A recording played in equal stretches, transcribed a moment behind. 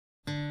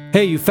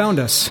Hey, you found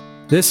us.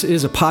 This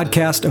is a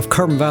podcast of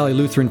Carbon Valley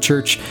Lutheran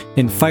Church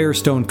in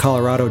Firestone,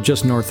 Colorado,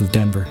 just north of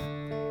Denver.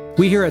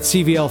 We here at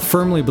CVL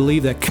firmly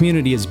believe that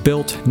community is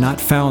built, not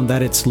found,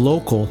 that it's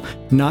local,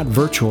 not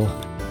virtual.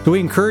 So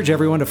we encourage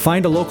everyone to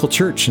find a local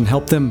church and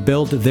help them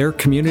build their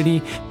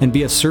community and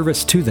be a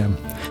service to them.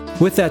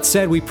 With that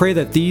said, we pray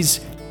that these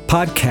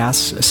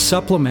podcasts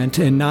supplement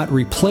and not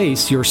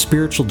replace your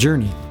spiritual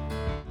journey.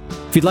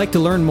 If you'd like to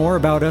learn more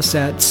about us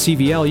at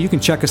CVL, you can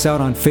check us out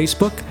on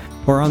Facebook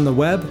or on the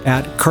web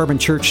at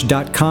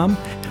carbonchurch.com,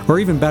 or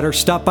even better,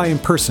 stop by in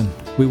person.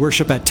 We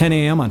worship at 10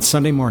 a.m. on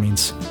Sunday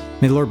mornings.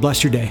 May the Lord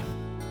bless your day.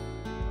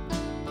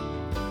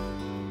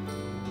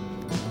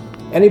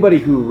 Anybody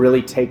who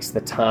really takes the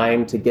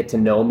time to get to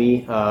know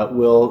me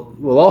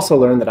will also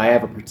learn that I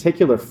have a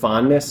particular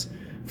fondness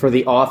for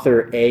the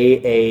author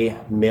A.A.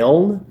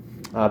 Milne,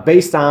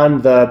 based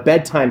on the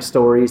bedtime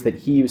stories that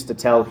he used to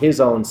tell his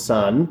own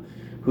son,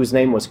 whose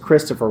name was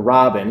Christopher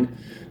Robin.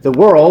 The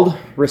world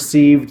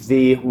received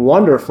the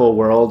wonderful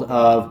world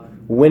of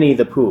Winnie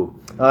the Pooh.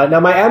 Now,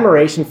 my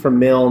admiration for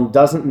Milne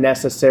doesn't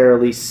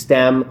necessarily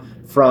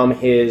stem from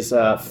his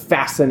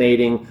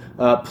fascinating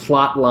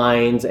plot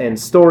lines and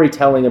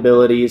storytelling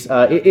abilities.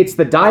 It's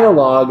the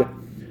dialogue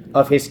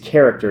of his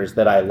characters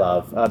that I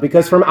love,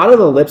 because from out of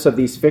the lips of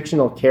these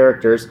fictional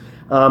characters,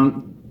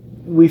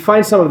 we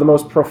find some of the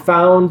most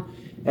profound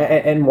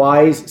and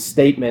wise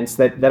statements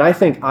that I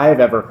think I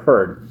have ever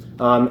heard.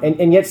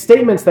 And yet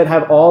statements that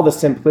have all the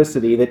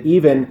simplicity that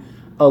even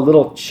a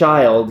little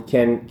child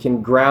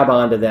can grab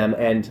onto them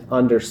and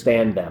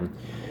understand them.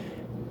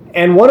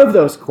 And one of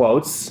those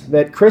quotes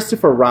that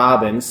Christopher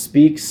Robin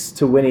speaks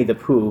to Winnie the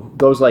Pooh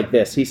goes like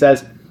this. He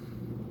says,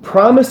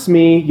 "Promise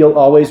me you'll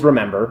always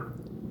remember,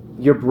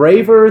 you're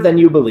braver than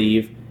you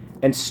believe,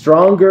 and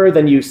stronger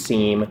than you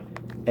seem,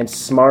 and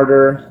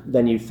smarter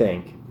than you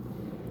think."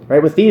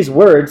 Right? With these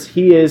words,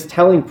 he is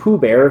telling Pooh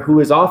Bear, who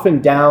is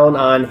often down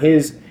on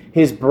his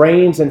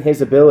brains and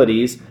his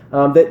abilities,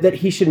 that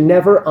he should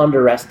never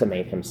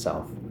underestimate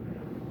himself.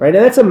 Right?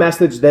 And that's a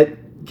message that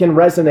can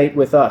resonate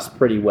with us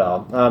pretty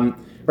well.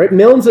 Right?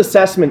 Milne's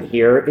assessment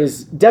here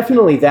is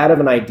definitely that of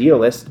an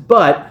idealist,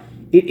 but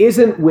it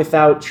isn't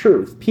without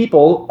truth.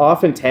 People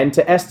often tend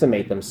to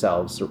estimate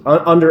themselves, or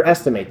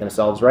underestimate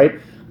themselves, right?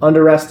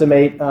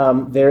 Underestimate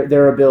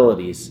their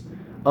abilities,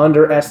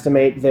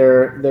 underestimate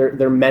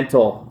their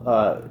mental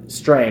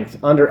strength,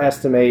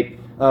 underestimate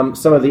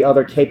some of the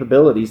other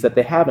capabilities that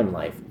they have in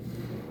life.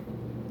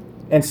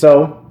 And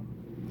so,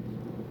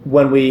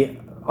 when we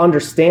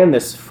understand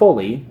this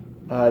fully,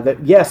 that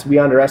yes, we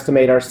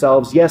underestimate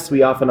ourselves, yes,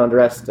 we often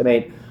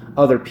underestimate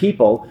other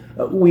people,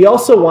 we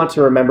also want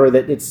to remember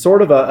that it's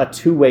sort of a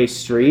two-way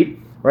street,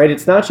 right?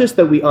 It's not just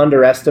that we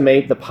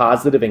underestimate the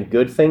positive and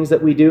good things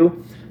that we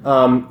do.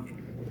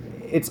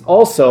 It's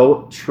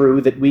also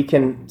true that we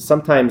can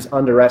sometimes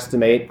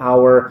underestimate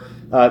our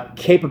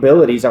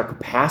capabilities, our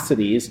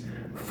capacities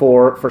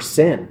for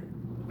sin,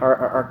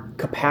 our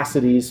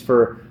capacities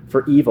for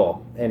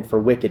evil and for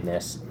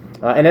wickedness.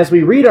 And as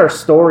we read our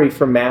story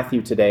from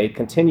Matthew today,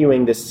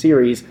 continuing this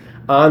series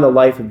on the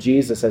life of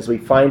Jesus as we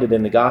find it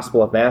in the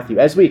Gospel of Matthew,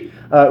 as we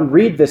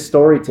read this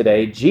story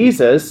today,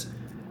 Jesus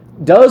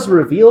does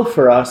reveal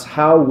for us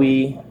how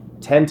we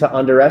tend to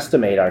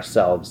underestimate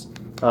ourselves.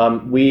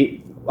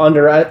 We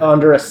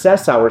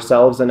underassess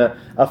ourselves in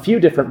a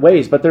few different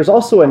ways, but there's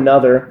also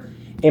another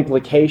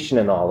implication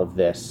in all of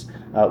this.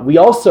 We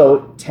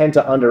also tend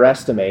to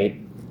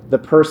underestimate the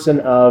person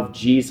of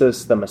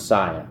Jesus the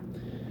Messiah.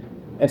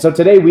 And so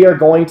today we are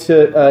going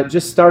to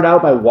just start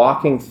out by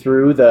walking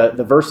through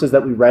the verses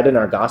that we read in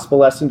our gospel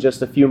lesson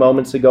just a few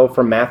moments ago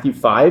from Matthew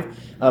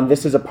 5.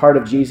 This is a part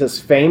of Jesus'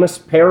 famous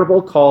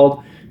parable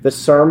called the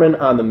Sermon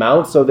on the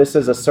Mount. So this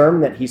is a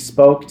sermon that he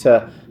spoke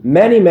to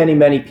many, many,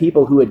 many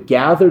people who had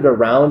gathered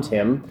around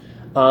him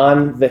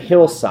on the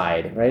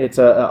hillside, right? It's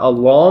a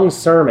long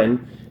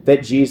sermon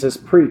that Jesus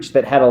preached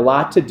that had a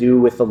lot to do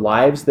with the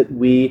lives that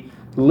we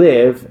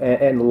live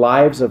and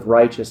lives of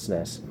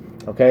righteousness,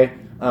 okay?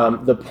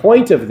 The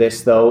point of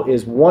this, though,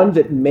 is one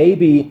that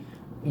maybe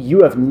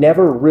you have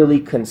never really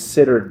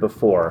considered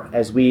before,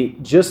 as we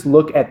just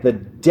look at the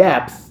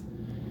depth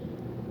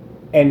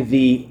and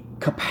the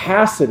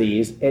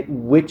capacities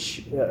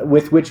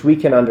with which we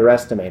can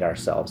underestimate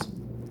ourselves.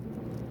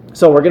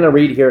 So we're going to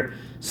read here,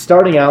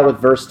 starting out with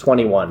verse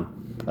 21.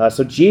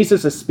 So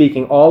Jesus is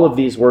speaking all of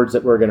these words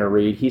that we're going to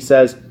read. He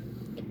says,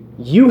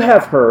 "You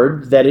have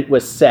heard that it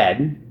was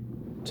said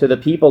to the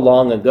people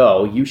long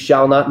ago, 'You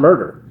shall not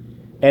murder,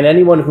 and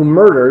anyone who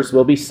murders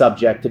will be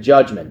subject to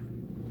judgment.'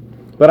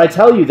 But I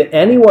tell you that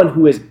anyone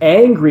who is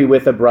angry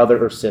with a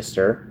brother or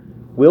sister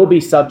will be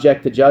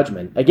subject to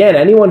judgment. Again,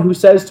 anyone who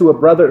says to a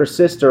brother or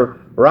sister,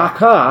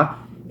 'Raca,'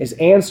 is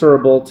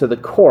answerable to the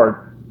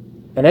court,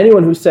 and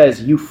anyone who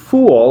says, 'You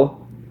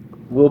fool,'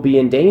 will be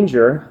in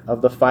danger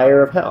of the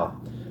fire of hell."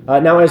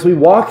 Now, as we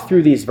walk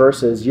through these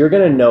verses, you're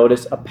going to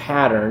notice a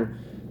pattern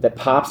that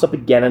pops up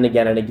again and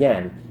again and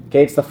again.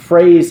 Okay, it's the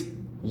phrase,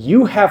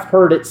 "You have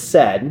heard it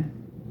said,"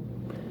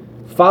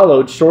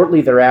 followed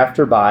shortly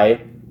thereafter by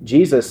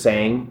Jesus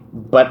saying,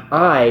 "But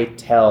I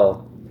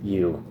tell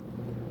you."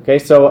 Okay,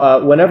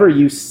 so whenever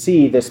you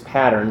see this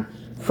pattern,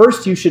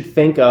 first you should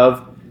think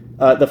of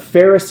the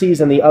Pharisees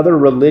and the other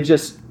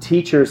religious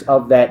teachers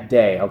of that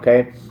day,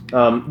 okay?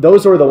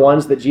 Those were the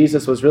ones that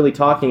Jesus was really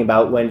talking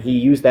about when he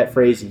used that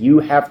phrase, "You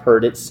have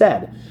heard it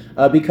said."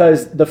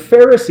 Because the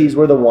Pharisees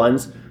were the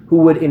ones who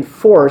would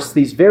enforce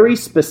these very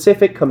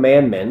specific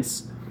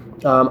commandments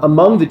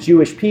among the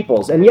Jewish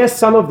peoples. And yes,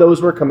 some of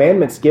those were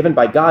commandments given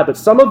by God, but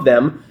some of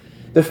them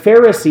the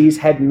Pharisees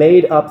had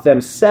made up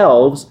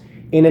themselves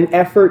in an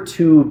effort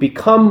to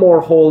become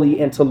more holy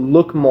and to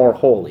look more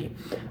holy.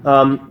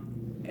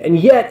 And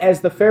yet,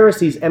 as the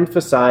Pharisees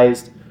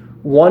emphasized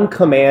one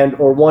command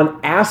or one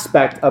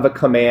aspect of a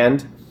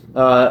command,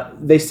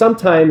 they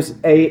sometimes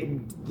they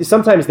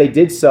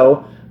did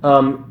so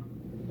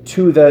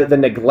to the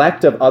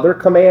neglect of other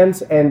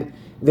commands, and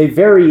they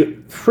very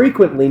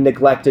frequently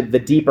neglected the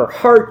deeper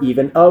heart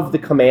even of the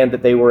command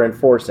that they were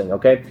enforcing,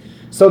 okay?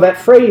 So that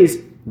phrase,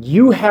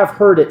 "You have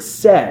heard it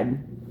said,"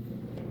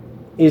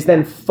 is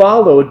then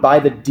followed by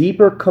the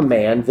deeper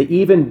command, the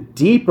even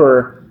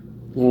deeper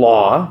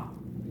law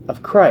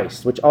of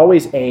Christ, which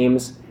always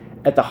aims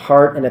at the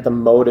heart and at the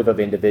motive of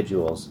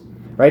individuals,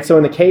 right? So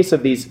in the case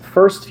of these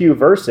first few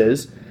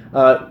verses,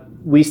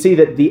 we see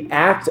that the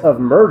act of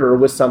murder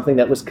was something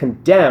that was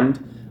condemned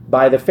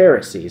by the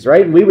Pharisees,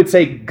 right? And we would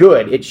say,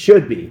 good, it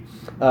should be.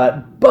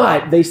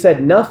 But they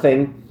said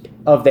nothing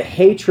of the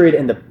hatred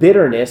and the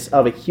bitterness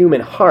of a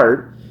human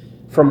heart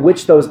from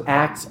which those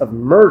acts of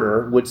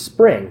murder would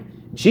spring.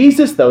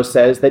 Jesus, though,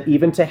 says that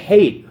even to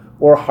hate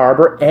or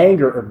harbor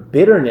anger or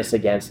bitterness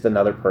against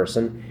another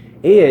person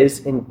is,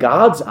 in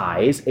God's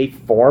eyes, a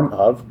form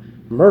of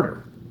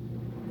murder.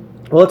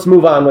 Well, let's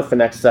move on with the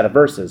next set of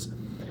verses.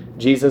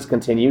 Jesus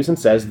continues and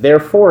says,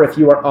 "Therefore, if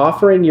you are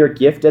offering your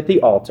gift at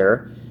the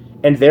altar,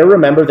 and there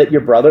remember that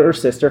your brother or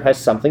sister has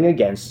something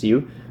against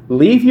you,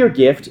 leave your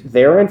gift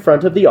there in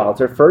front of the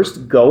altar.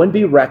 First, go and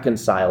be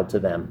reconciled to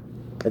them.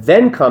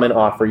 Then come and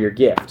offer your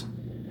gift.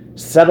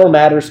 Settle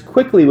matters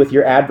quickly with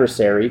your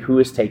adversary who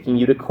is taking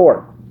you to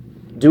court.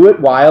 Do it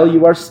while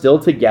you are still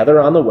together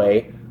on the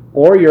way,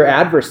 or your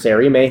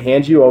adversary may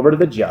hand you over to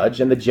the judge,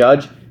 and the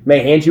judge may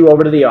hand you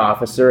over to the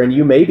officer, and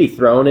you may be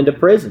thrown into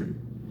prison.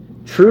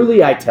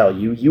 Truly, I tell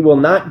you, you will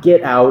not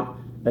get out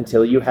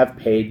until you have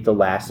paid the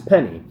last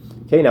penny."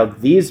 Okay, now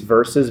these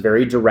verses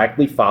very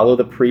directly follow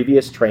the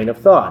previous train of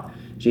thought.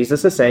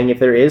 Jesus is saying if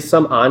there is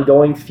some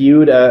ongoing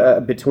feud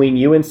between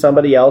you and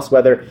somebody else,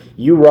 whether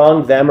you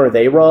wronged them or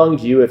they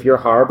wronged you, if you're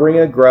harboring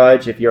a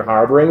grudge, if you're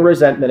harboring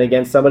resentment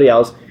against somebody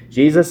else,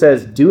 Jesus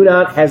says, do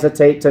not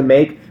hesitate to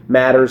make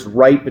matters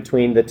right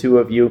between the two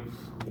of you.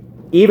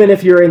 Even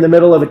if you're in the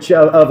middle of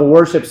a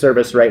worship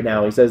service right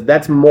now, he says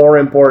that's more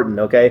important,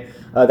 okay?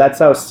 That's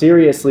how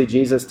seriously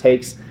Jesus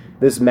takes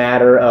this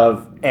matter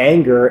of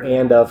anger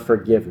and of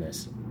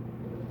forgiveness.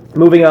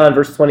 Moving on,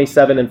 verse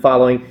 27 and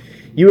following,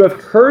 "You have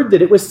heard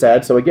that it was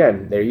said," so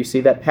again, there you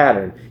see that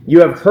pattern. "You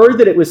have heard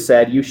that it was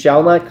said, you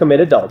shall not commit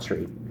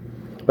adultery.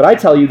 But I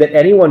tell you that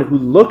anyone who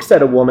looks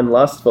at a woman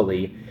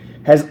lustfully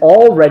has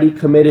already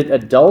committed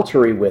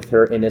adultery with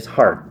her in his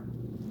heart.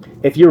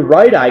 If your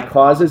right eye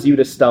causes you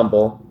to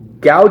stumble,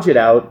 gouge it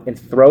out and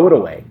throw it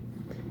away.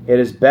 It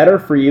is better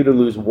for you to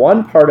lose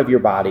one part of your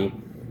body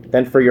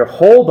than for your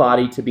whole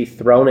body to be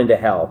thrown into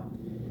hell.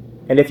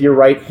 And if your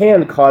right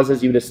hand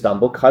causes you to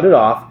stumble, cut it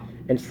off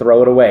and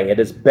throw it away. It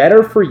is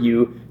better for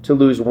you to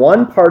lose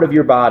one part of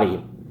your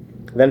body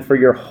than for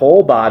your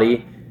whole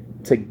body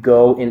to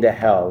go into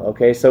hell."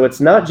 Okay, so it's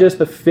not just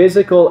the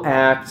physical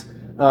act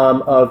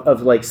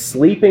of like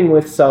sleeping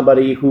with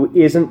somebody who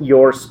isn't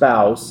your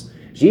spouse.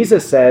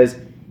 Jesus says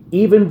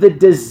even the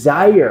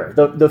desire,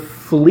 the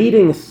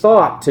fleeting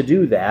thought to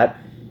do that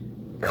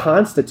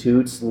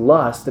constitutes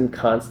lust and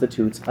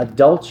constitutes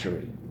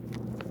adultery.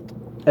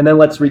 And then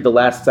let's read the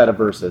last set of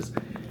verses.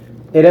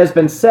 "It has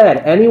been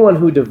said, anyone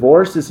who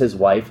divorces his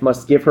wife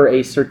must give her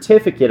a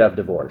certificate of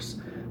divorce.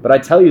 But I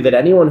tell you that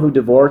anyone who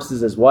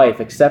divorces his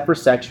wife, except for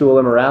sexual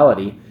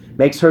immorality,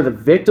 makes her the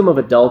victim of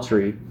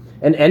adultery,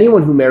 and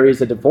anyone who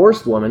marries a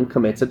divorced woman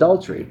commits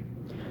adultery.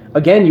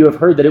 Again, you have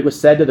heard that it was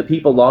said to the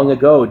people long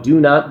ago, 'Do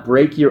not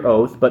break your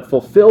oath, but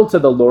fulfill to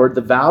the Lord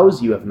the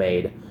vows you have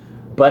made.'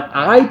 But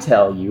I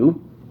tell you,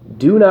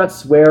 do not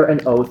swear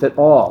an oath at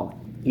all,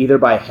 either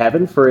by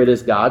heaven, for it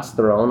is God's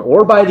throne,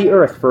 or by the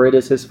earth, for it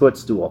is his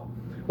footstool,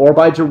 or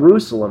by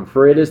Jerusalem,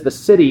 for it is the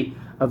city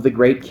of the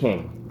great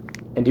king.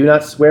 And do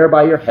not swear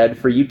by your head,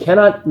 for you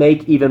cannot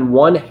make even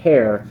one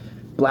hair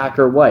black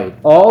or white.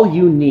 All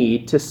you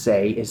need to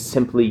say is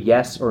simply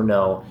yes or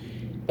no.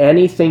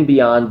 Anything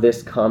beyond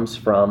this comes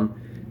from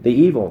the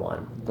evil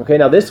one." Okay,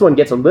 now this one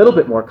gets a little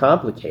bit more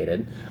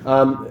complicated.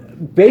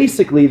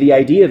 Basically, the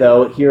idea,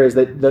 though, here is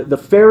that the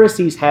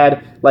Pharisees had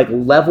like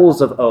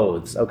levels of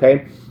oaths,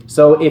 okay?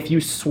 So if you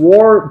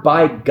swore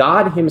by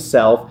God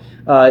himself,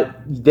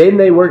 then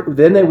they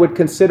would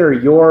consider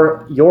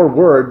your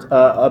word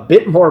a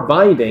bit more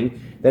binding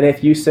than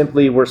if you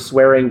simply were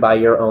swearing by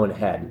your own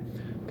head.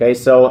 Okay,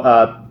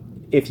 so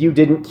if you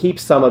didn't keep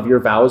some of your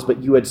vows,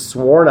 but you had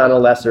sworn on a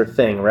lesser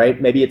thing,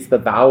 right? Maybe it's the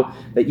vow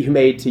that you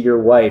made to your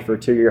wife or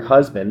to your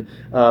husband,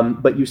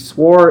 but you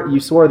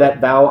swore that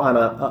vow on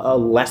a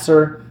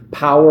lesser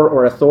power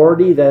or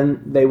authority,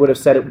 then they would have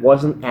said it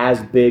wasn't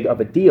as big of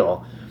a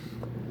deal.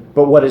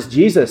 But what does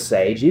Jesus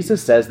say?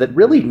 Jesus says that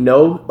really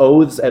no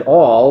oaths at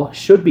all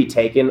should be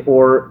taken,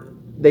 or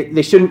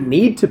they shouldn't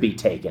need to be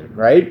taken,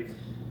 right?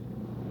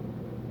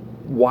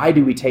 Why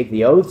do we take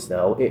the oaths,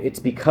 though? It's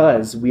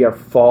because we are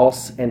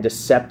false and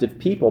deceptive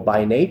people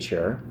by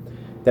nature,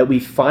 that we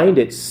find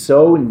it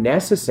so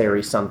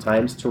necessary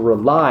sometimes to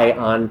rely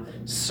on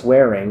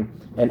swearing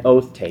and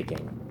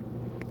oath-taking.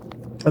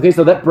 Okay,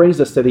 so that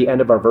brings us to the end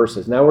of our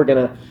verses. Now we're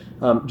going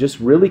to just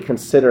really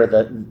consider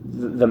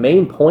the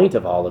main point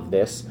of all of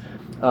this.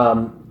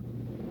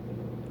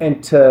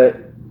 And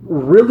to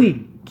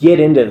really get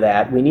into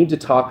that, we need to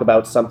talk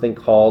about something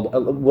called,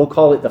 we'll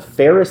call it the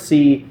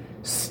Pharisee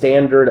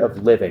standard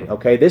of living.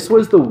 Okay, this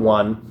was the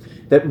one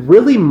that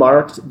really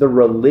marked the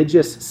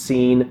religious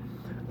scene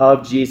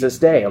of Jesus'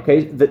 day.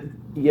 Okay,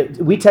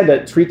 we tend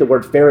to treat the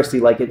word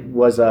Pharisee like it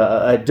was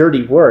a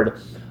dirty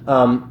word,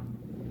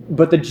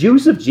 but the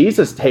Jews of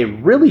Jesus' day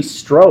really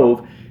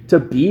strove to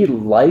be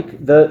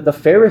like the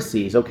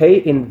Pharisees. Okay,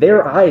 in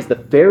their eyes, the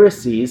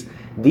Pharisees,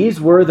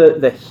 these were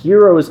the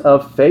heroes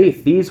of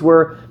faith. These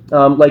were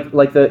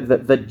like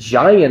the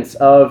giants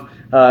of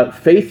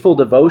faithful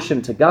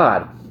devotion to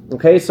God.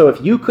 Okay, so if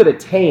you could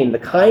attain the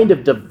kind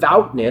of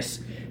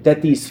devoutness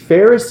that these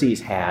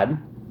Pharisees had,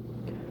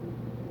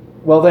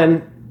 well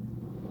then,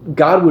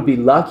 God would be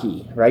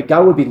lucky, right?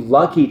 God would be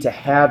lucky to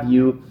have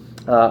you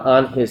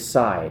on his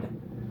side.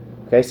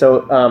 Okay,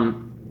 so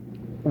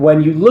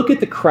when you look at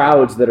the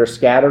crowds that are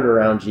scattered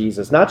around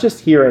Jesus, not just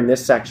here in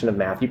this section of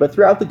Matthew, but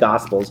throughout the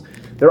Gospels,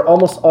 they're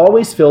almost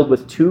always filled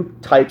with two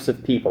types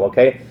of people,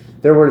 okay?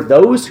 There were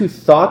those who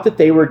thought that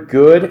they were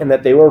good and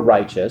that they were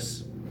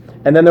righteous,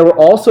 and then there were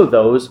also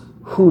those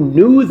who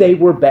knew they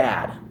were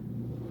bad,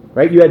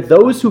 right? You had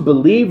those who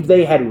believed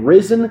they had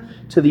risen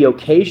to the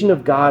occasion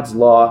of God's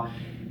law,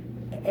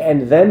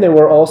 and then there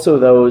were also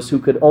those who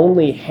could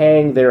only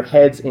hang their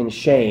heads in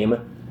shame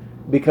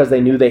because they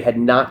knew they had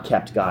not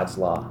kept God's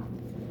law.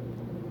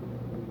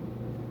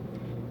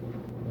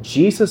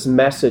 Jesus'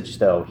 message,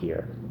 though,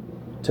 here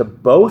to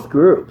both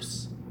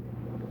groups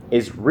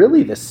is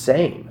really the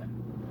same.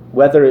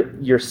 Whether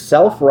you're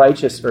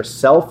self-righteous or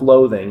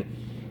self-loathing,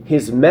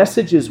 his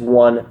message is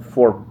one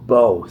for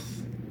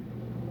both.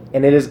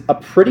 And it is a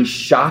pretty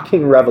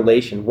shocking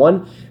revelation,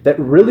 one that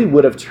really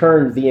would have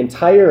turned the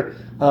entire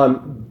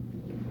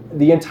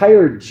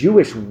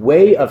Jewish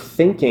way of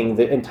thinking,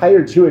 the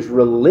entire Jewish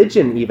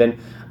religion even,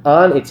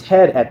 on its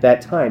head at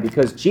that time.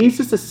 Because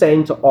Jesus is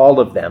saying to all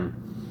of them,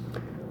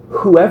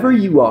 whoever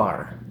you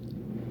are,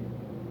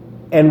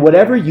 and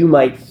whatever you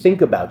might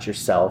think about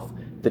yourself,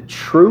 the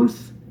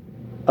truth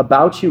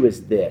about you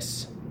is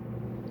this: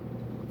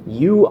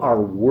 you are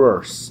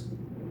worse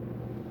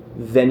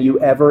than you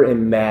ever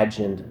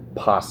imagined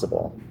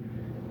possible.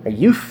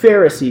 You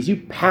Pharisees, you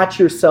pat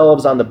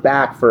yourselves on the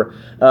back for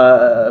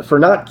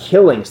not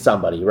killing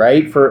somebody,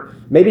 right? For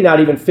maybe not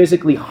even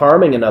physically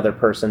harming another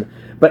person.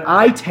 But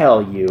I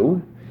tell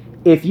you,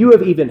 if you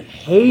have even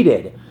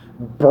hated,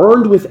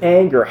 burned with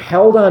anger,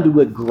 held on to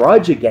a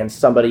grudge against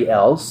somebody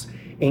else,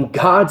 in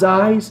God's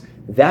eyes,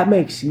 that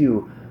makes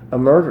you a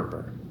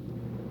murderer.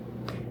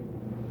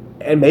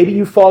 And maybe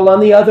you fall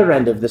on the other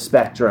end of the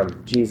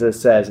spectrum, Jesus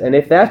says. And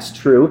if that's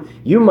true,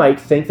 you might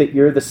think that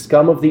you're the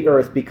scum of the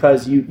earth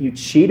because you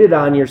cheated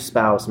on your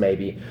spouse,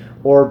 maybe,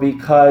 or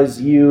because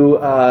you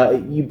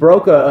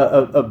broke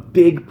a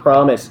big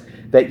promise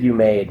that you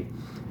made.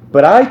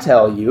 But I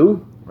tell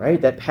you,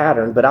 right, that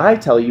pattern, but I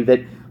tell you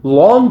that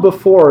long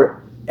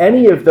before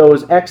any of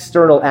those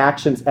external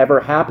actions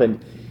ever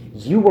happened,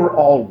 you were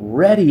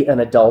already an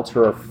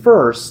adulterer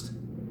first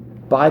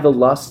by the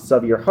lusts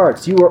of your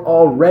hearts. You were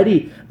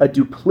already a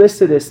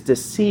duplicitous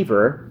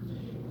deceiver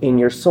in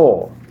your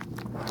soul.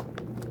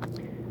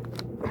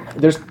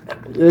 There's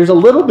a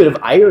little bit of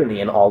irony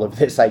in all of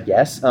this, I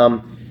guess,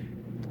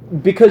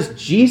 because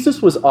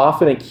Jesus was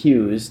often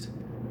accused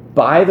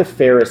by the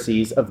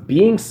Pharisees of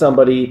being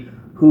somebody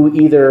who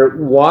either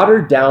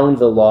watered down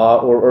the law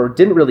or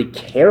didn't really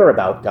care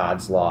about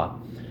God's law.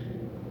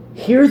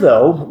 Here,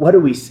 though, what do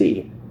we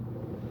see?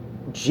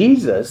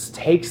 Jesus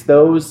takes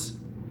those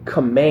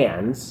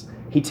commands,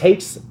 he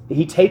takes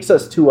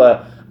us to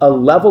a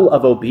level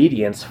of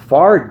obedience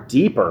far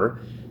deeper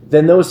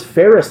than those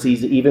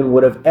Pharisees even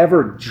would have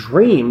ever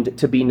dreamed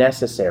to be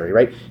necessary,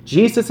 right?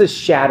 Jesus is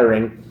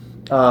shattering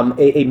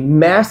a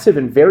massive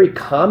and very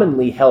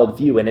commonly held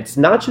view, and it's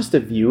not just a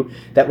view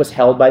that was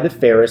held by the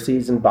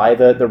Pharisees and by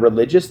the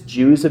religious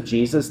Jews of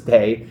Jesus'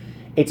 day.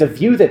 It's a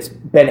view that's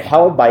been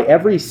held by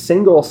every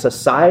single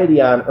society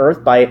on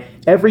earth, by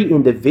every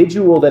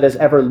individual that has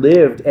ever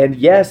lived, and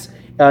yes,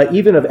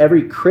 even of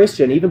every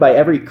Christian, even by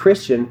every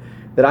Christian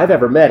that I've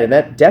ever met, and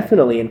that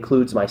definitely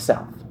includes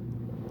myself.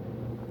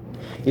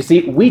 You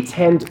see, we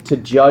tend to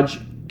judge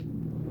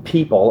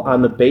people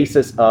on the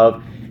basis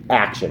of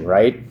action,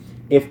 right?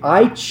 If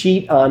I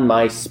cheat on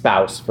my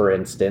spouse, for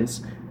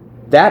instance,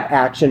 that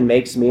action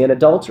makes me an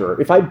adulterer.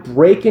 If I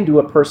break into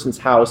a person's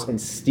house and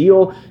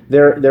steal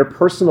their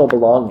personal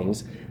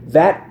belongings,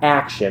 that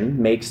action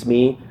makes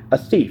me a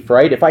thief,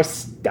 right? If I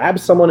stab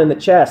someone in the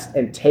chest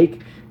and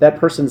take that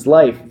person's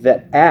life,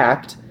 that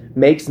act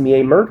makes me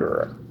a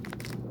murderer.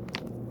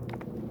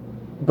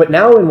 But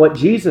now in what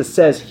Jesus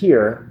says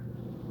here,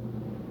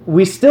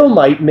 we still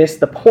might miss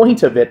the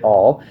point of it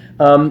all,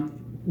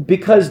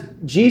 because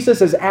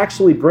Jesus is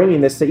actually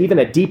bringing this to even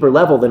a deeper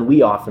level than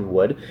we often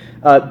would,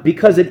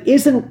 because it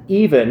isn't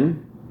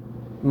even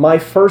my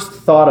first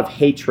thought of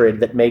hatred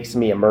that makes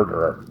me a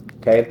murderer,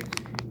 okay?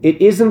 It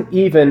isn't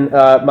even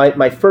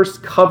my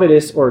first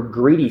covetous or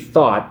greedy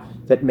thought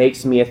that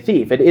makes me a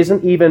thief. It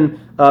isn't even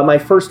my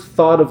first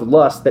thought of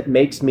lust that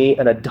makes me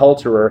an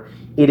adulterer.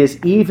 It is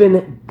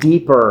even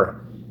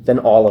deeper than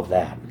all of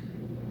that.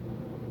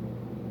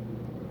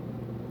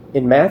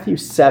 In Matthew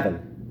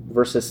 7,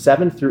 verses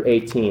 7 through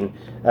 18,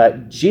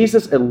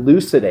 Jesus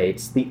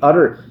elucidates the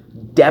utter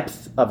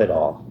depth of it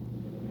all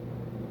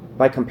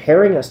by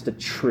comparing us to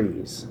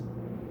trees.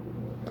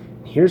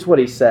 Here's what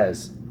he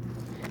says.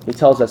 He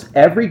tells us,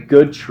 every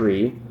good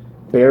tree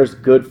bears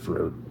good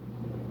fruit,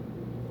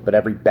 but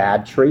a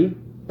bad tree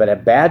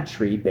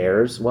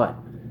bears what?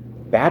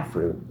 Bad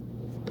fruit.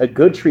 A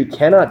good tree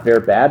cannot bear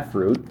bad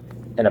fruit,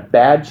 and a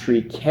bad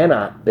tree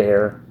cannot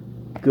bear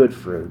good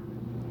fruit.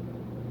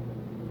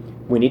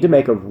 We need to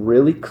make a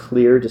really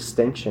clear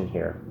distinction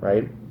here,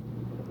 right?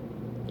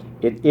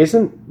 It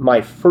isn't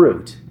my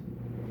fruit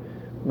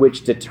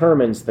which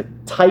determines the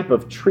type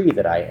of tree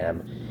that I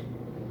am.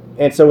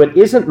 And so it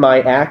isn't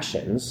my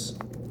actions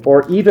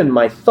or even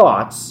my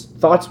thoughts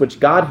which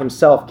God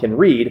himself can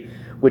read,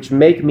 which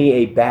make me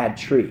a bad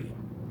tree.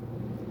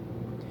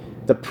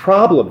 The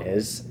problem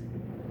is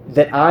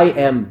that I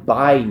am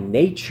by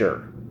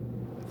nature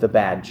the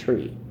bad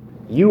tree.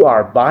 You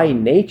are by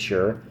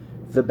nature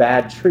the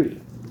bad tree.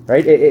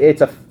 Right?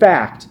 It's a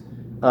fact.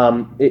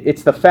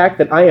 It's the fact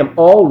that I am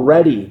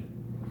already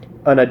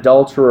an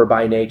adulterer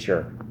by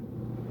nature,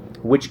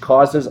 which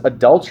causes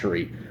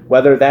adultery,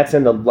 whether that's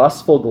in the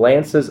lustful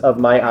glances of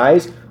my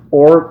eyes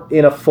or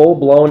in a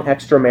full-blown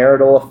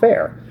extramarital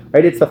affair.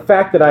 Right? It's the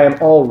fact that I am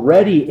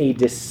already a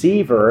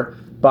deceiver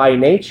by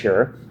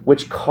nature,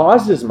 which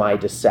causes my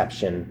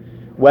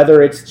deception,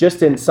 whether it's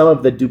just in some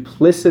of the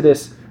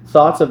duplicitous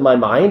thoughts of my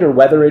mind or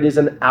whether it is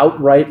an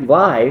outright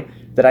lie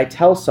that I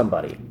tell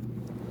somebody.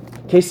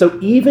 Okay, so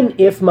even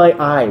if my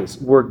eyes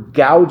were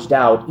gouged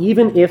out,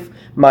 even if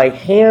my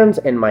hands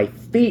and my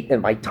feet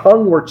and my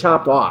tongue were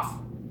chopped off,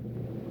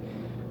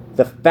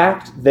 the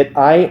fact that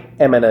I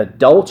am an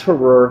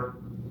adulterer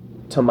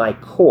to my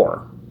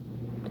core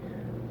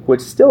would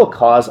still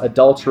cause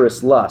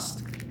adulterous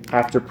lust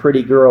after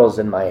pretty girls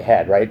in my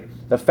head, right?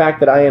 The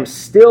fact that I am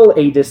still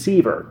a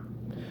deceiver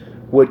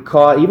would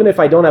cause, even if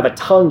I don't have a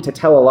tongue to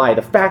tell a lie,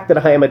 the fact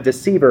that I am a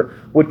deceiver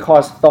would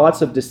cause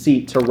thoughts of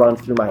deceit to run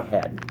through my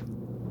head.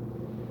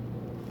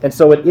 And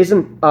so it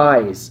isn't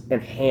eyes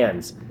and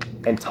hands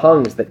and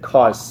tongues that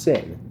cause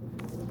sin.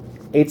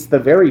 It's the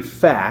very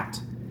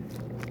fact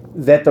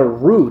that the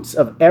roots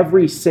of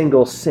every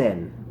single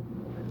sin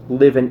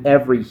live in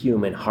every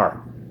human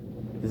heart.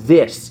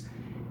 This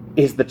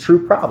is the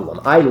true problem.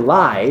 I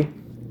lie.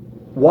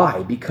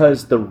 Why?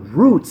 Because the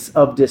roots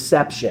of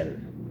deception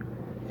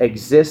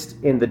exist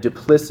in the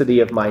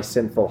duplicity of my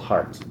sinful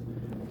heart.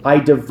 I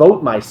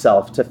devote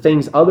myself to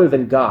things other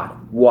than God.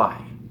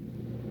 Why?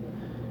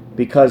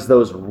 Because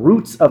those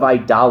roots of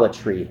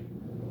idolatry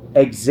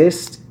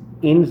exist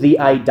in the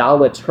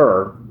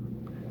idolater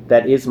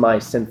that is my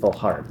sinful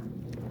heart.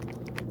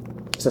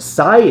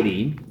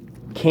 Society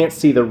can't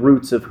see the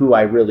roots of who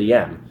I really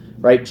am,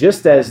 right?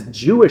 Just as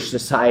Jewish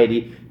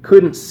society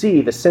couldn't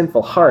see the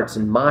sinful hearts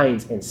and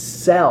minds and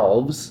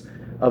selves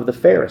of the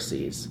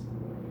Pharisees.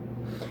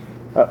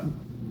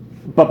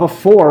 But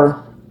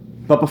before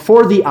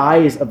the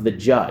eyes of the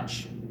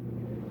judge,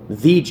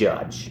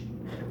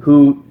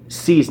 who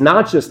sees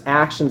not just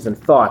actions and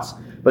thoughts,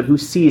 but who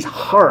sees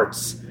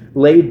hearts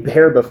laid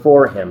bare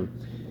before him,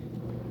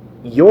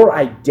 your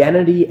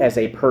identity as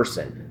a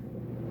person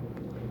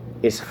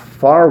is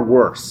far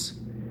worse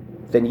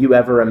than you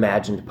ever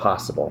imagined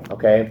possible,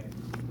 okay?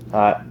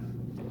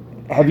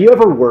 Have you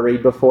ever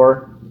worried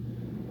before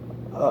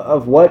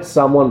of what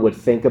someone would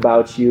think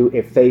about you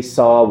if they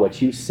saw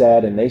what you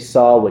said and they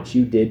saw what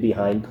you did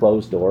behind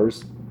closed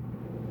doors?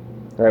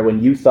 All right,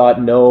 when you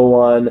thought no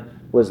one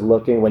was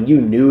looking, when you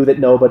knew that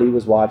nobody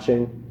was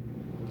watching?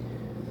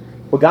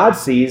 Well, God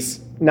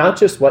sees not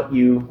just what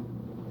you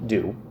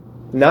do,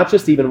 not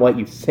just even what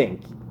you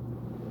think.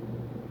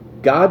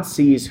 God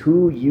sees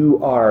who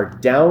you are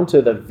down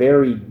to the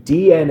very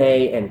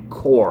DNA and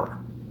core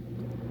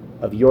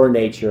of your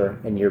nature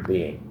and your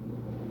being.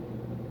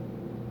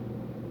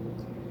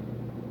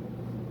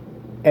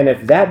 And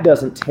if that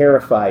doesn't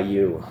terrify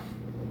you,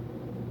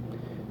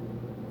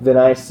 then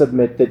I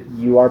submit that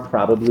you are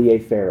probably a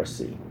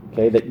Pharisee,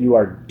 okay? That you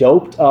are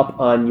doped up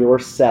on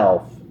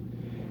yourself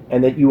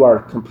and that you are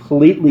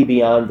completely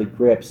beyond the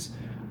grips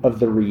of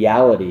the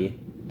reality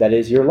that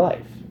is your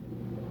life.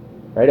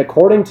 Right?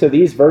 According to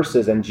these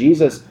verses and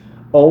Jesus'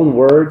 own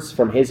words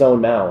from his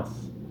own mouth,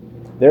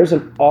 there's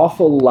an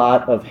awful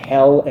lot of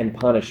hell and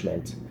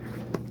punishment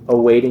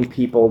awaiting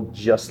people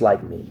just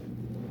like me.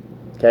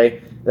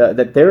 Okay?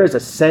 That there is a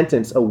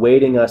sentence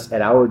awaiting us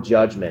at our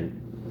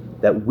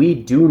judgment that we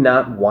do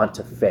not want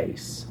to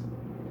face.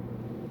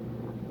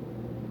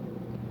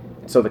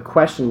 So the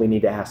question we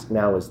need to ask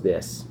now is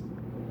this: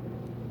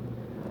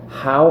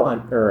 how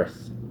on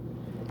earth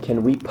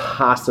can we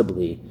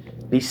possibly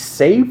be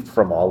saved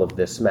from all of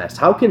this mess?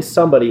 How can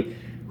somebody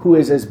who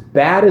is as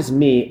bad as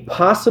me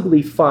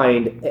possibly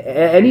find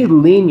any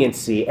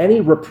leniency,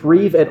 any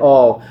reprieve at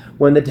all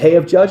when the day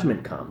of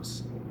judgment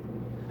comes?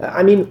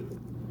 I mean,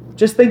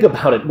 just think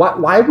about it.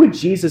 Why would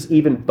Jesus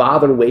even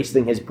bother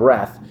wasting his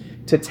breath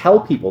to tell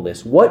people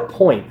this? What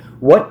point,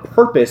 what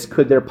purpose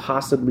could there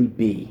possibly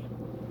be?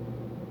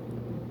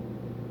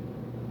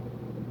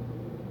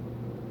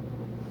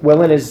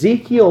 Well, in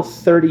Ezekiel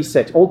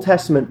 36, Old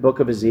Testament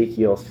book of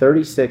Ezekiel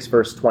 36,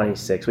 verse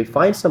 26, we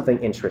find something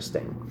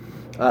interesting.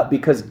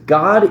 Because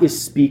God is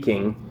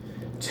speaking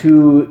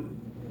to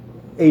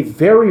a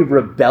very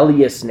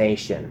rebellious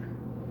nation.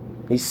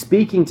 He's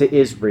speaking to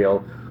Israel,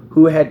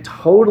 who had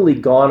totally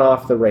gone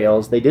off the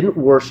rails. They didn't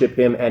worship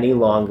him any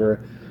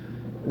longer.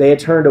 They had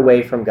turned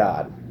away from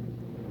God.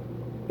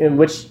 In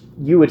which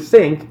you would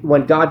think,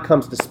 when God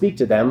comes to speak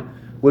to them,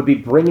 would be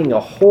bringing a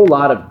whole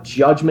lot of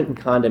judgment and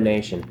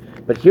condemnation.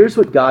 But here's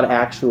what God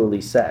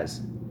actually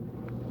says.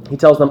 He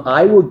tells them,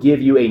 I will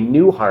give you a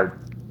new heart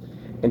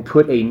and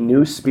put a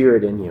new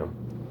spirit in you.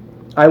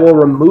 I will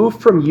remove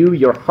from you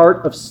your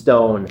heart of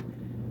stone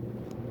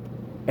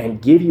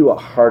and give you a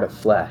heart of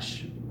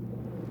flesh.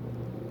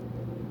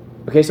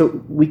 Okay,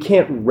 so we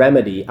can't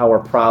remedy our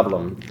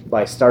problem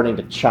by starting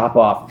to chop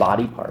off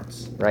body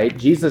parts, right?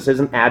 Jesus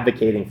isn't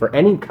advocating for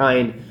any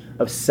kind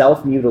of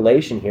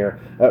self-mutilation here.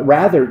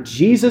 Rather,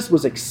 Jesus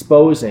was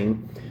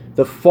exposing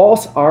the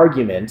false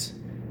argument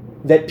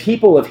that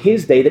people of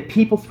his day, that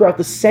people throughout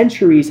the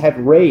centuries have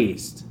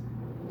raised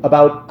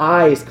about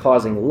eyes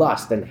causing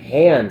lust and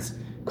hands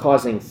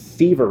causing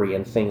thievery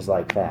and things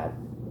like that.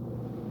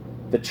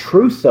 The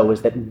truth, though,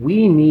 is that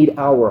we need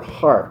our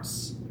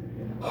hearts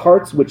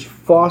which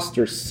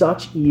foster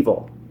such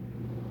evil,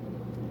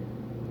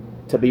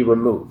 to be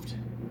removed.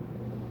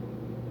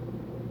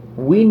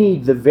 We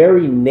need the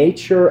very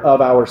nature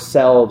of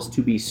ourselves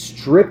to be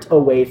stripped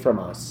away from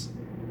us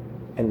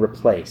and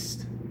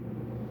replaced.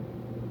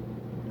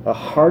 A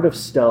heart of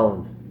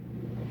stone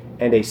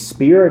and a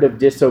spirit of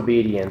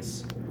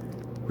disobedience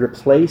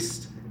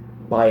replaced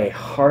by a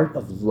heart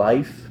of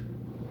life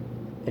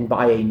and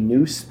by a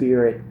new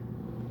spirit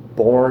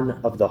born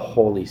of the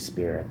Holy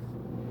Spirit.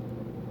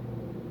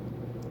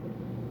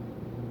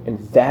 And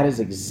that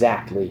is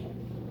exactly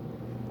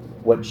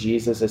what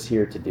Jesus is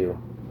here to do.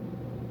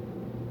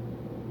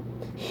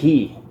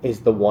 He is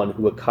the one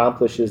who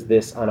accomplishes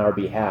this on our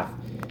behalf.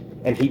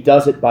 And he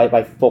does it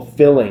by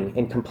fulfilling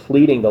and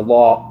completing the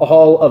law,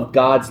 all of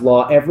God's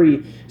law,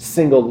 every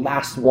single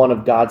last one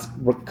of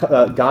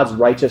God's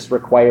righteous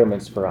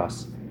requirements for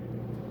us.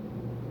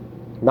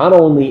 Not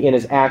only in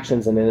his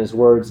actions and in his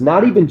words,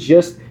 not even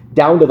just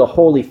down to the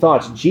holy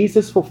thoughts.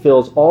 Jesus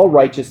fulfills all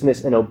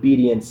righteousness and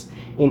obedience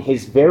in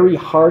his very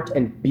heart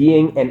and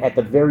being and at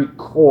the very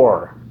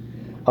core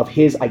of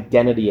his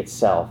identity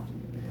itself.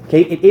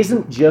 Okay, it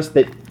isn't just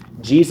that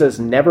Jesus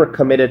never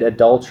committed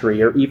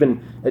adultery or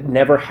even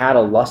never had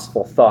a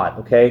lustful thought,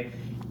 okay?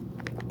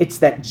 It's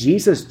that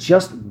Jesus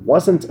just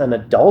wasn't an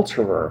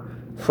adulterer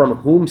from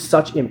whom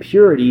such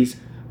impurities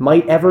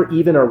might ever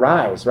even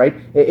arise, right?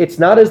 It's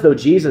not as though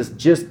Jesus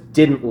just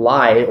didn't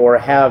lie or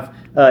have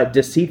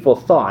deceitful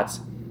thoughts.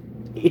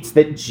 It's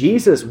that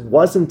Jesus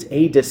wasn't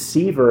a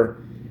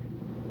deceiver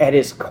at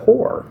his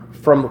core,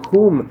 from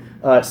whom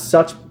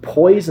such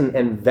poison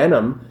and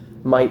venom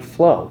might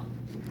flow.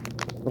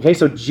 Okay,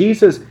 so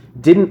Jesus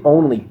didn't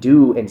only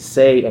do and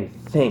say and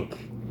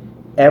think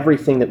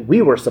everything that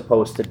we were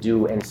supposed to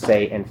do and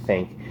say and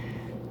think.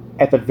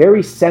 At the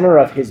very center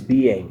of his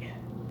being,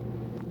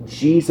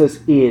 Jesus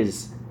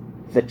is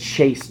the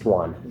chaste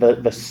one,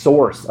 the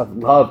source of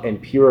love and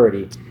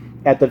purity.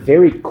 At the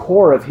very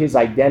core of his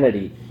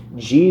identity,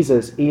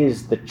 Jesus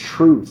is the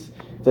truth,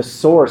 the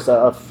source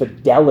of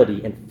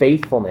fidelity and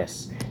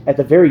faithfulness. At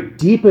the very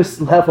deepest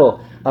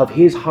level of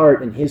his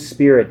heart and his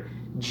spirit,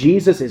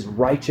 Jesus is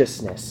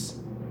righteousness,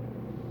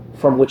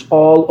 from which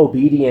all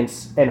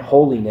obedience and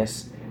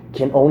holiness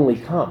can only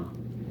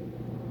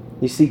come.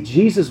 You see,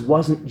 Jesus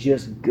wasn't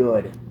just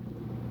good.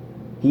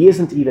 He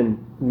isn't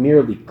even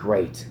merely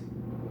great.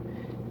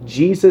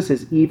 Jesus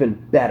is even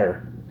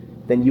better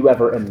than you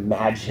ever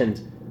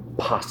imagined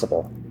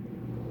possible.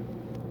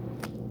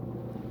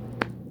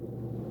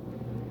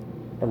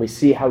 And we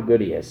see how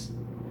good he is,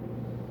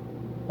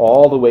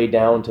 all the way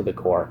down to the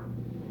core.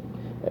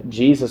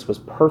 Jesus was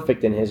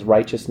perfect in his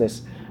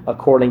righteousness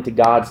according to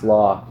God's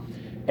law,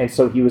 and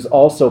so he was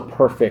also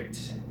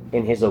perfect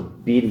in his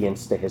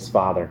obedience to his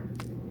Father.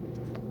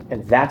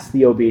 And that's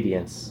the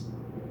obedience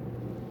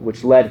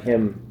which led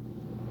him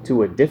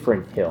to a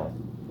different hill,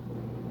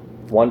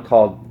 one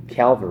called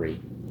Calvary.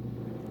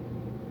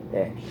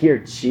 And here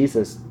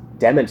Jesus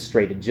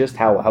demonstrated just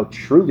how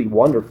truly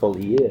wonderful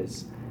he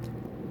is.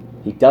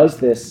 He does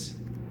this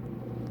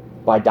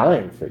by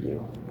dying for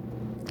you.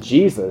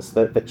 Jesus,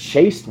 the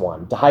chaste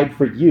one, died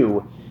for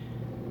you,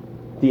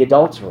 the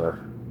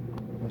adulterer.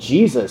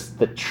 Jesus,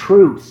 the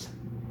truth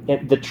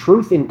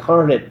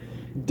incarnate,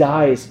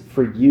 dies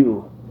for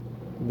you,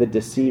 the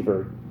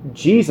deceiver.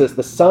 Jesus,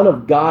 the Son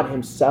of God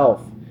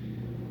himself,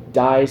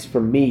 dies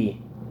for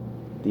me,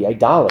 the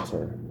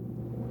idolater.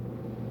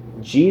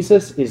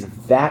 Jesus is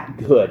that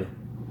good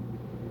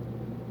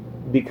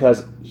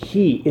because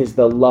he is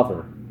the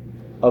lover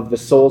of the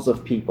souls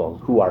of people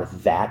who are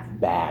that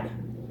bad,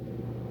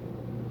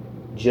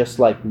 just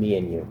like me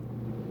and you.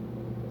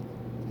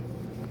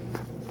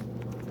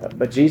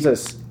 But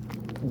Jesus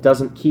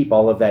doesn't keep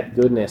all of that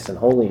goodness and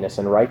holiness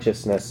and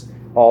righteousness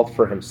all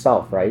for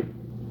himself, right?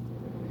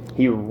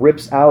 He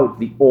rips out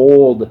the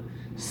old,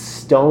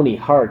 stony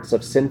hearts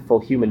of sinful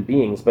human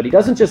beings, but he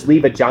doesn't just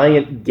leave a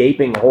giant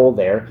gaping hole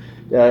there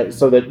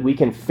so that we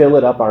can fill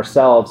it up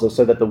ourselves, or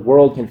so that the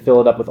world can fill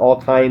it up with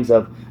all kinds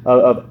of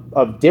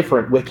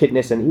different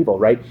wickedness and evil,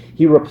 right?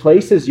 He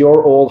replaces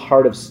your old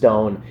heart of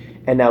stone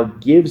and now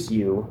gives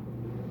you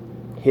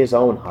his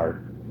own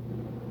heart,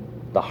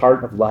 the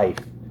heart of life,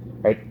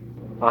 right?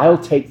 I'll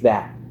take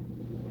that,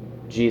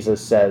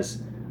 Jesus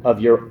says, of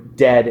your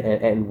dead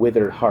and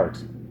withered heart,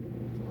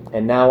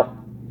 and now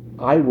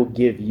I will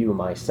give you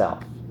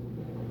myself.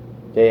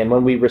 Okay, and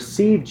when we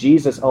receive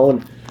Jesus'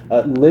 own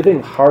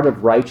living heart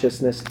of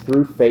righteousness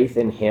through faith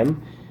in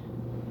him,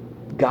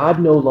 God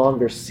no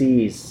longer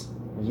sees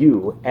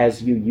you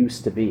as you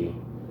used to be.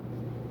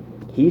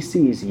 He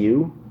sees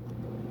you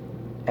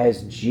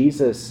as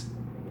Jesus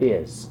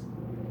is.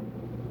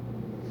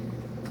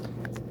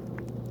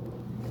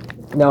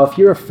 Now, if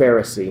you're a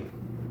Pharisee,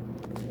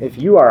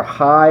 if you are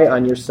high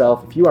on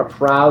yourself, if you are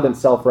proud and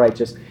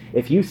self-righteous,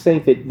 if you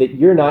think that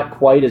you're not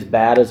quite as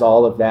bad as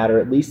all of that, or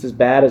at least as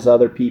bad as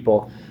other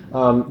people,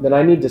 then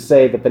I need to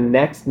say that the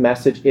next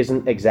message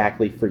isn't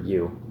exactly for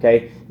you,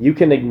 okay? You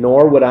can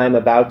ignore what I'm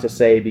about to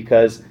say,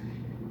 because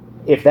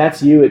if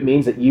that's you, it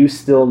means that you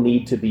still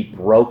need to be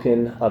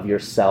broken of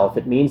yourself.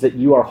 It means that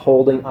you are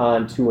holding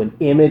on to an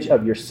image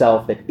of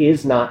yourself that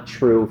is not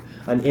true,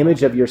 an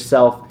image of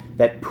yourself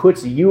that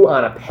puts you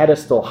on a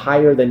pedestal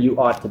higher than you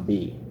ought to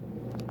be,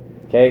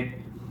 okay?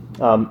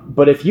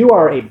 But if you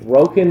are a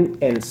broken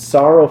and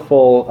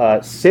sorrowful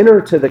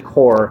sinner to the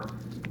core,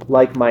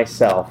 like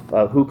myself,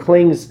 who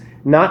clings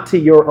not to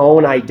your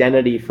own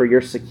identity for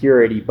your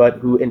security, but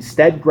who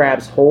instead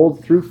grabs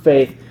hold through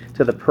faith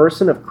to the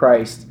person of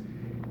Christ,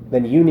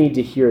 then you need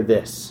to hear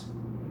this: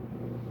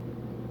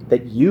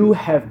 that you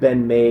have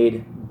been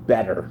made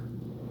better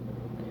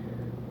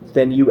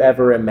than you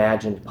ever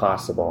imagined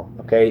possible,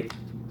 okay?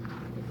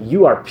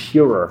 You are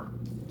purer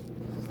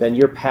than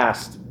your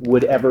past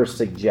would ever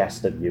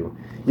suggest of you.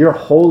 You're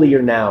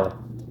holier now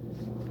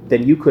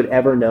than you could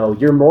ever know.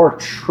 You're more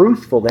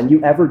truthful than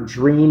you ever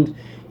dreamed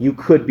you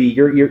could be.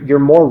 You're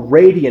more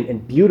radiant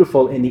and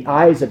beautiful in the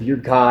eyes of your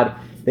God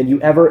than you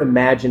ever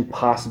imagined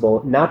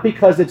possible. Not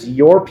because it's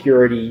your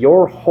purity,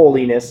 your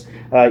holiness,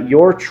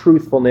 your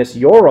truthfulness,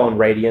 your own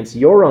radiance,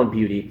 your own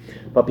beauty,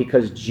 but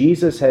because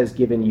Jesus has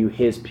given you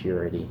his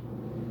purity,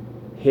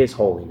 his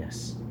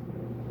holiness,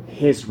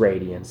 his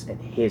radiance, and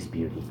his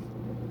beauty.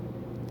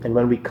 And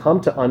when we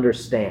come to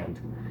understand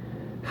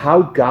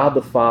how God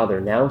the Father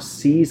now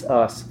sees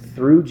us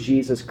through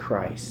Jesus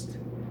Christ,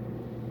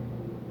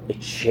 it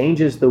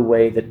changes the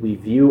way that we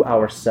view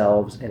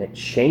ourselves, and it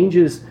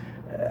changes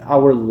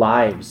our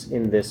lives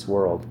in this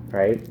world,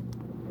 right?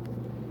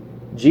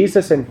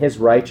 Jesus and his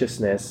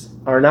righteousness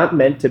are not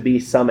meant to be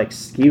some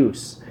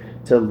excuse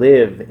to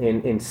live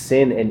in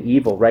sin and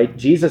evil, right?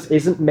 Jesus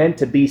isn't meant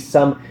to be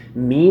some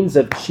means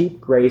of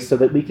cheap grace so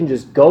that we can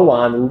just go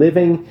on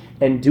living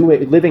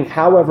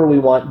however we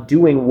want,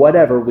 doing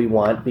whatever we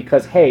want,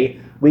 because,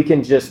 hey, we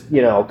can just,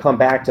 come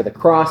back to the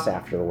cross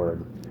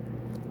afterward.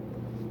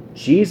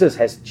 Jesus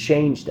has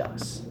changed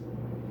us.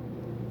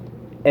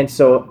 And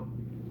so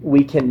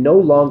we can no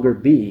longer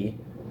be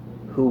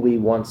who we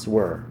once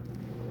were.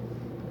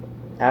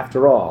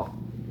 After all,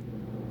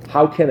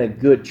 how can a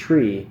good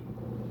tree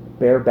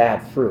bear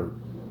bad fruit?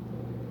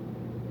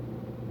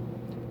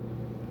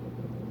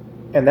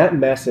 And that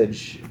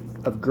message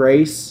of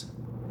grace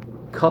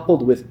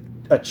coupled with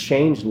a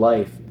changed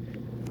life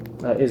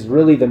is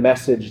really the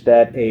message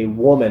that a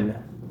woman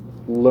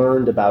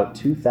learned about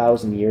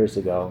 2,000 years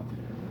ago.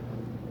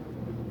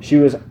 She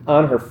was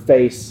on her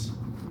face,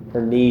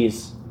 her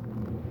knees,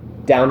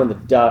 down in the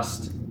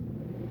dust.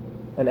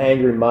 An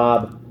angry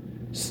mob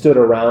stood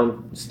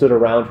around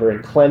her,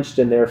 and clenched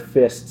in their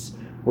fists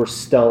were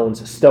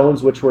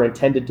stones which were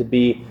intended to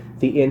be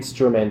the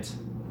instrument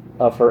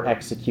of her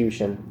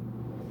execution.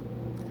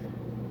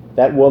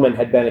 That woman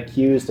had been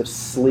accused of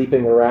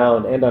sleeping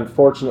around, and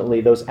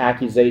unfortunately those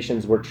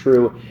accusations were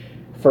true.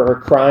 For her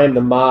crime,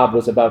 the mob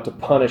was about to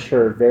punish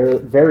her very,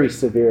 very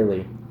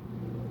severely,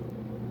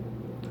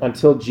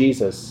 until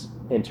Jesus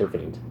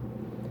intervened.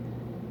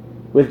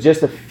 With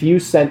just a few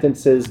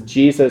sentences,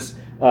 Jesus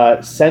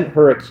sent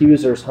her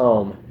accusers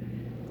home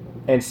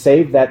and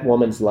saved that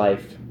woman's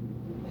life.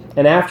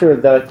 And after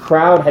the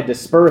crowd had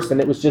dispersed and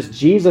it was just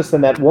Jesus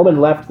and that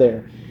woman left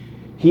there,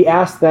 he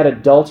asked that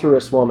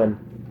adulterous woman,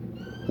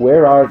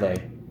 "Where are they?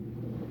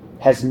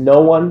 Has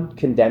no one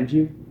condemned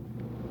you?"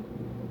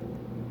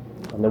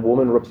 And the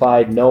woman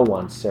replied, "No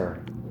one, sir."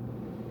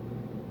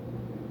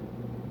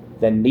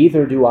 "Then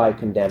neither do I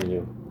condemn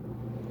you,"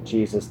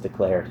 Jesus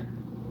declared.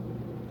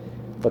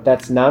 But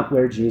that's not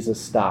where Jesus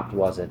stopped,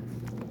 was it?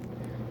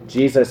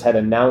 Jesus had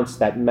announced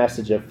that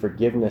message of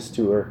forgiveness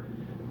to her,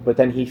 but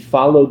then he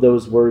followed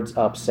those words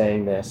up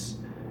saying this,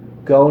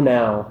 "Go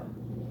now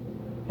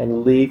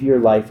and leave your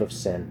life of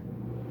sin."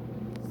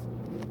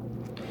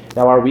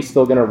 Now, are we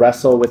still going to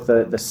wrestle with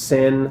the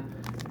sin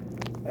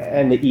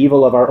and the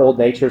evil of our old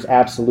natures?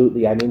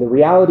 Absolutely. I mean, the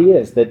reality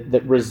is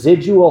that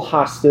residual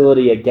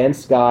hostility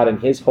against God and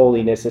his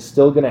holiness is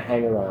still going to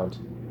hang around.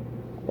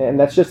 And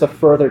that's just a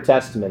further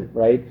testament,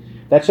 right?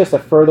 That's just a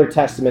further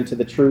testament to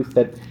the truth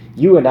that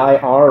you and I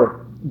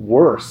are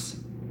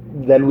worse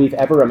than we've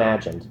ever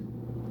imagined.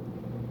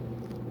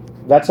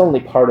 That's only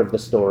part of the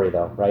story,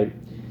 though, right?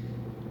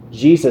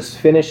 Jesus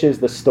finishes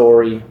the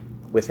story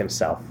with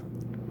himself.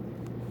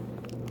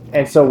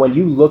 And so when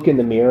you look in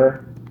the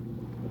mirror,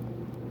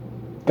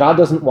 God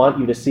doesn't want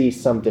you to see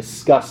some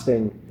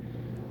disgusting,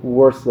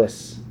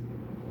 worthless,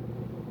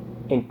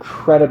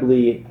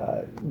 incredibly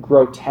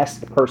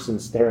grotesque person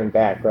staring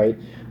back, right?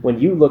 When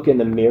you look in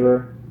the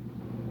mirror,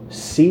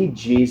 see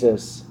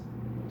Jesus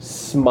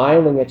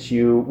smiling at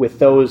you with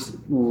those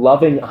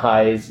loving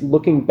eyes,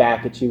 looking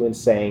back at you and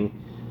saying,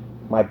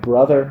 "My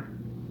brother,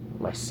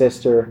 my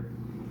sister,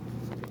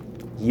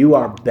 you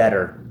are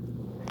better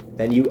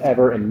than you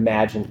ever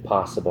imagined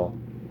possible,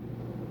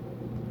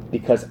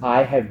 because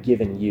I have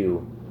given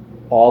you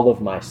all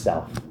of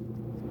myself.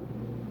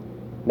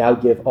 Now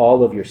give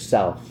all of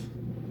yourself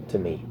to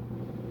me."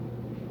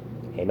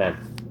 Amen.